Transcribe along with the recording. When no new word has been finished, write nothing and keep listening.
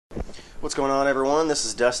What's going on, everyone? This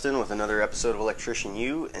is Dustin with another episode of Electrician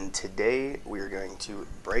U, and today we are going to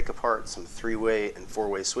break apart some 3-way and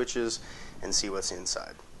 4-way switches and see what's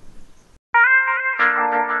inside.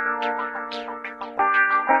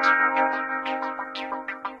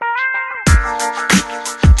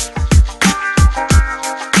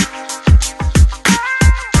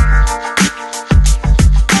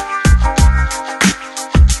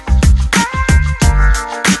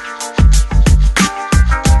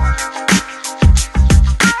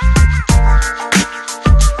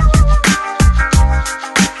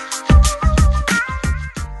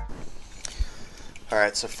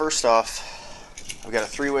 Alright, so first off, I've got a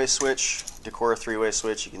 3-way switch, Decora 3-way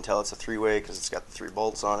switch. You can tell it's a 3-way because it's got the 3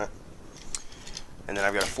 bolts on it. And then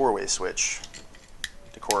I've got a 4-way switch,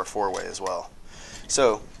 Decora 4-way as well.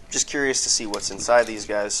 So, just curious to see what's inside these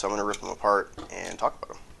guys, so I'm going to rip them apart and talk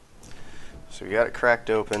about them. So we got it cracked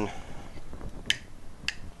open.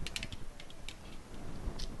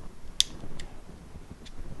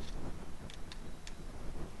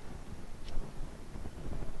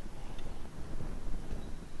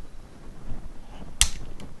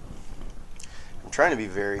 I'm trying to be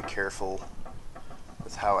very careful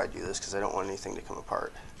with how I do this because I don't want anything to come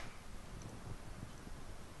apart.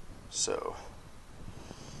 So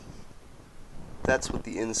that's what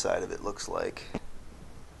the inside of it looks like.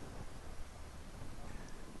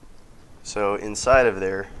 So inside of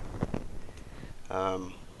there,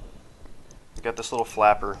 I've got this little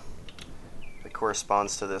flapper that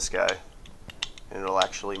corresponds to this guy, and it'll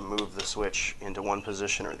actually move the switch into one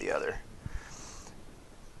position or the other.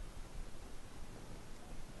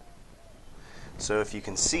 So if you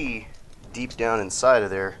can see deep down inside of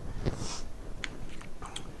there,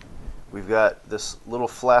 we've got this little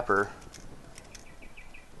flapper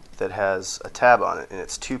that has a tab on it, and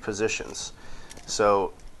it's 2 positions.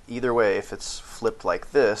 So either way, if it's flipped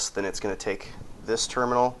like this, then it's going to take this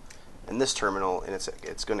terminal and this terminal, and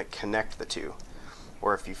it's going to connect the 2.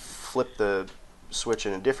 Or if you flip the switch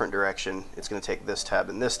in a different direction, it's going to take this tab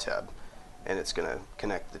and this tab, and it's going to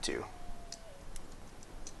connect the 2.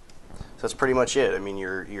 So that's pretty much it. I mean,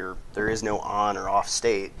 there is no on or off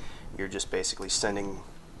state. You're just basically sending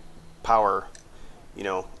power,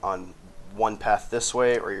 on one path this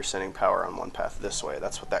way, or you're sending power on one path this way.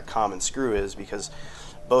 That's what that common screw is, because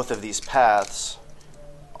both of these paths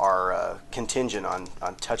are contingent on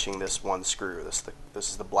touching this one screw. This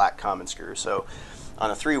is the black common screw. So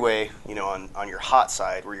on a 3-way, on your hot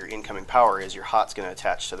side, where your incoming power is, your hot's going to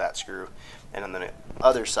attach to that screw, and on the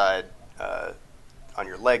other side, on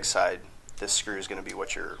your leg side, this screw is going to be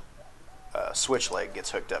what your switch leg gets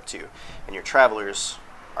hooked up to, and your travelers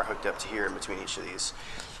are hooked up to here in between each of these.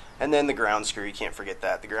 And then the ground screw, you can't forget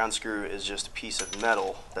that. The ground screw is just a piece of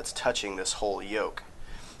metal that's touching this whole yoke,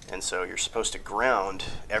 and so you're supposed to ground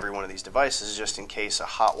every one of these devices just in case a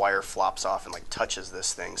hot wire flops off and touches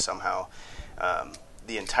this thing somehow.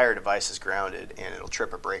 The entire device is grounded, and it'll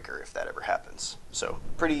trip a breaker if that ever happens. So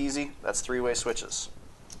pretty easy. That's 3-way switches.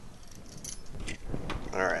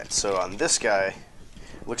 Alright, so on this guy,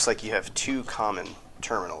 looks like you have 2 common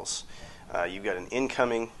terminals. You've got an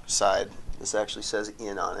incoming side. This actually says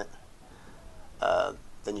in on it.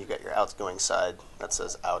 Then you've got your outgoing side that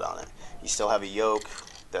says out on it. You still have a yoke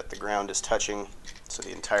that the ground is touching, so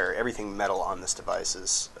everything metal on this device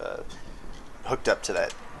is hooked up to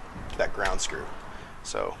that ground screw.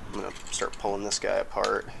 So I'm going to start pulling this guy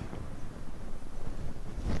apart.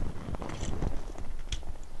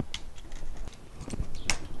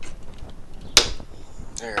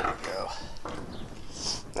 There we go.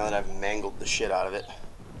 Now that I've mangled the shit out of it.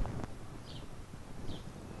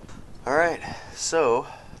 Alright, so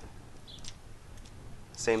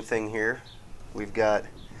same thing here. We've got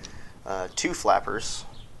 2 flappers.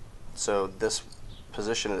 So this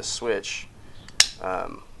position of the switch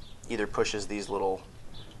either pushes these little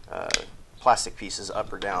plastic pieces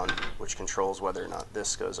up or down, which controls whether or not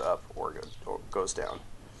this goes up or goes down.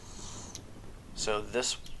 So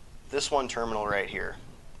this one terminal right here,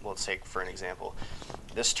 let's take for an example.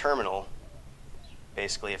 This terminal,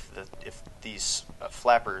 basically, if these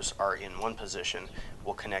flappers are in one position,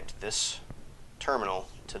 will connect this terminal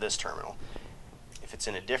to this terminal. If it's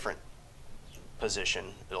in a different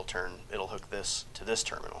position, it'll hook this to this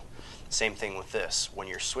terminal. Same thing with this. When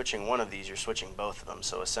you're switching one of these, you're switching both of them.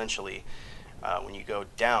 So essentially, when you go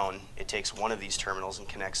down, it takes one of these terminals and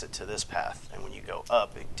connects it to this path, and when you go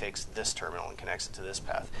up, it takes this terminal and connects it to this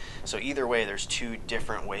path. So either way, there's 2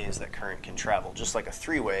 different ways that current can travel, just like a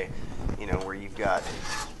 3-way, where you've got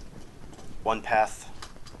one path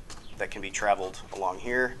that can be traveled along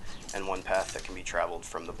here and one path that can be traveled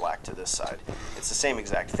from the black to this side. It's the same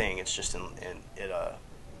exact thing, it's just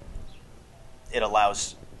it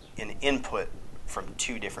allows an input from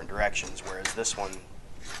 2 different directions, whereas this one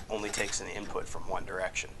only takes an input from 1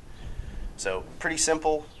 direction. So pretty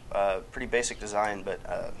simple, pretty basic design, but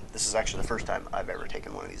this is actually the first time I've ever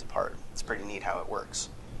taken one of these apart. It's pretty neat how it works.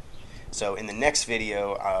 So in the next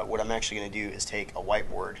video, what I'm actually going to do is take a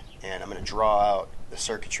whiteboard and I'm going to draw out the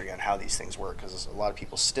circuitry on how these things work, because a lot of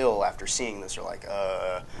people still, after seeing this, are like,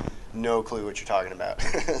 no clue what you're talking about.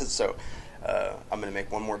 So I'm going to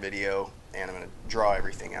make one more video and I'm going to draw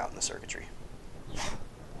everything out in the circuitry.